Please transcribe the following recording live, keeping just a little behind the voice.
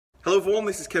Hello everyone,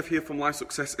 this is Kev here from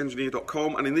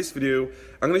LifeSuccessEngineer.com, and in this video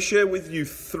I'm going to share with you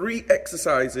 3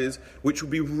 exercises which will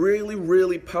be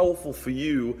really powerful for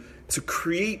you to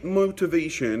create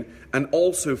motivation and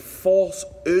also force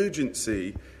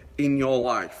urgency in your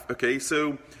life. Okay,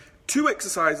 so 2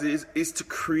 exercises is to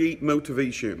create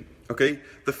motivation. Okay,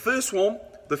 the first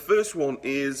one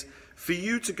is for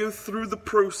you to go through the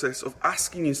process of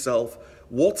asking yourself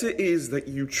what it is that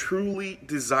you truly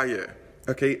desire.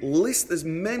 Okay, list as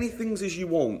many things as you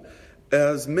want,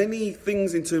 as many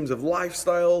things in terms of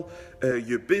lifestyle,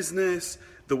 your business,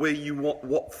 the way you want,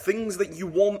 what things that you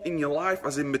want in your life,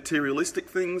 as in materialistic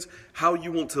things, how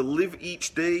you want to live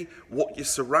each day, what your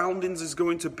surroundings is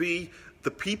going to be, the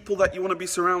people that you want to be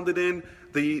surrounded in,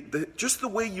 just the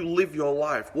way you live your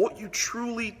life, what you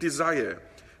truly desire.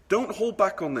 Don't hold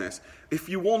back on this. If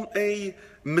you want a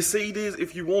Mercedes,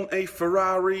 if you want a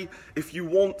Ferrari, if you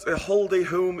want a holiday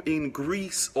home in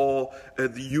Greece or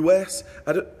the US,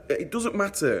 it doesn't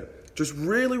matter. Just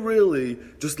really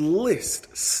just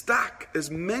stack as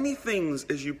many things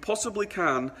as you possibly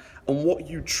can on what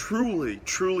you truly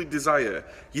desire.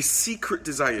 Your secret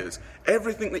desires.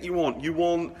 Everything that you want. You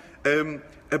want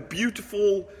a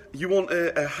beautiful, you want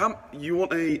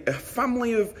a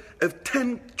family of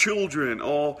 10 children,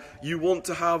 or you want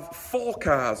to have 4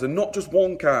 cars and not just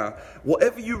 1 car.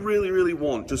 Whatever you really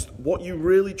want, just what you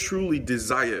really truly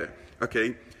desire,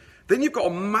 okay? Then you've got a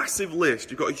massive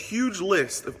list. You've got a huge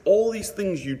list of all these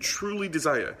things you truly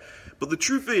desire. But the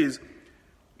truth is,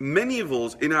 many of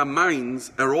us in our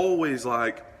minds are always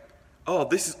like, oh,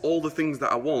 this is all the things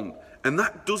that I want. And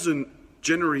that doesn't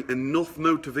generate enough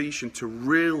motivation to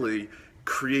really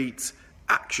create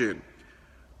action.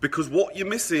 Because what you're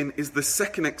missing is the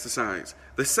second exercise.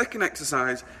 The second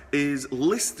exercise is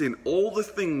listing all the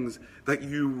things that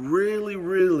you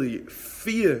really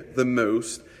fear the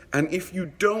most. And if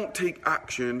you don't take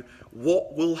action,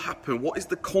 what will happen? What is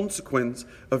the consequence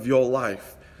of your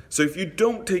life? So if you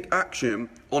don't take action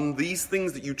on these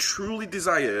things that you truly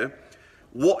desire,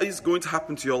 what is going to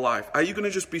happen to your life? Are you going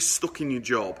to just be stuck in your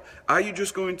job? Are you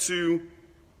just going to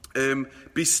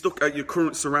be stuck at your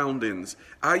current surroundings?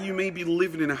 Are you maybe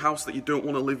living in a house that you don't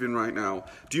want to live in right now?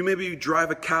 Do you maybe drive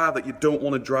a car that you don't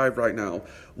want to drive right now?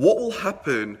 What will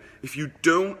happen if you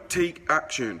don't take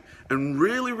action and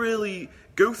really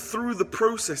go through the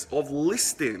process of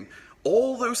listing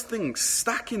all those things,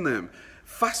 stacking them?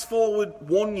 Fast forward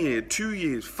 1 year, 2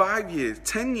 years, 5 years,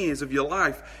 10 years of your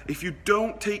life. If you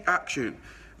don't take action,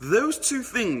 those 2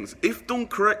 things, if done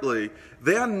correctly,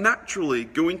 they are naturally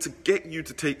going to get you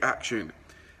to take action.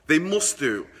 They must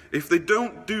do. If they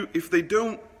don't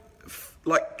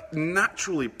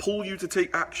naturally pull you to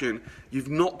take action, you've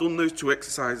not done those 2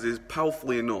 exercises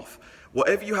powerfully enough.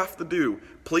 Whatever you have to do,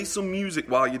 play some music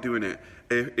while you're doing it,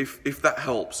 if that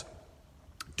helps.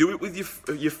 Do it with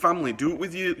your family, do it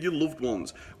with your loved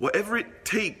ones. Whatever it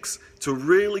takes to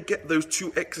really get those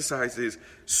 2 exercises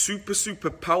super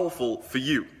powerful for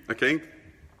you, okay?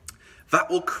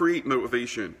 That will create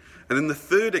motivation. And then the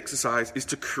third exercise is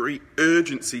to create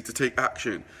urgency to take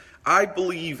action. I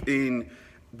believe in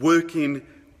working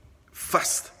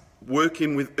fast,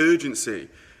 working with urgency.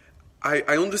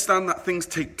 I understand that things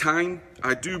take time.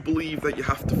 I do believe that you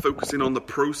have to focus in on the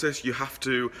process. You have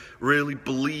to really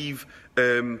believe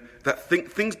that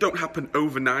things don't happen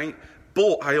overnight.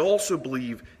 But I also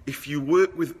believe if you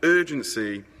work with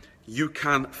urgency, you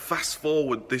can fast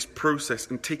forward this process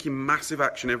and taking massive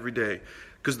action every day.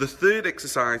 Because the third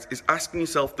exercise is asking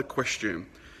yourself the question,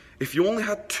 if you only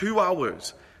had 2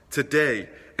 hours today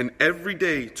and every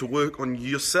day to work on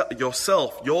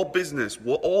yourself, your business,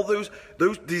 all those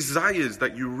desires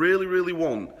that you really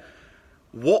want,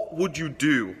 what would you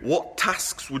do? What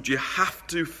tasks would you have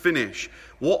to finish?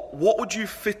 What would you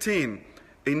fit in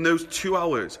those 2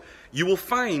 hours? You will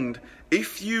find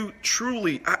if you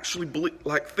truly actually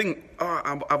think,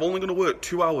 I'm only going to work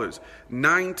 2 hours,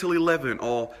 9 till 11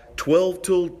 or 12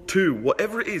 till 2,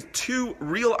 whatever it is, 2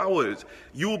 real hours,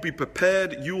 you will be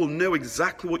prepared. You will know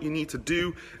exactly what you need to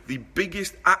do, the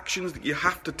biggest actions that you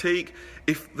have to take.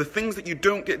 If the things that you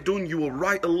don't get done, you will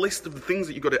write a list of the things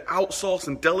that you've got to outsource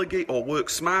and delegate or work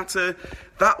smarter.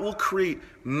 That will create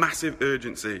massive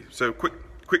urgency. So quick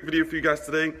video for you guys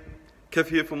today. Kev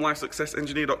here from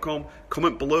LifeSuccessEngineer.com.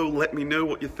 Comment below, let me know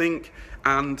what you think,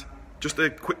 and just a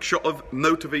quick shot of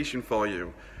motivation for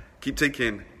you. Keep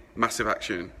taking massive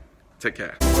action. Take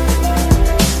care.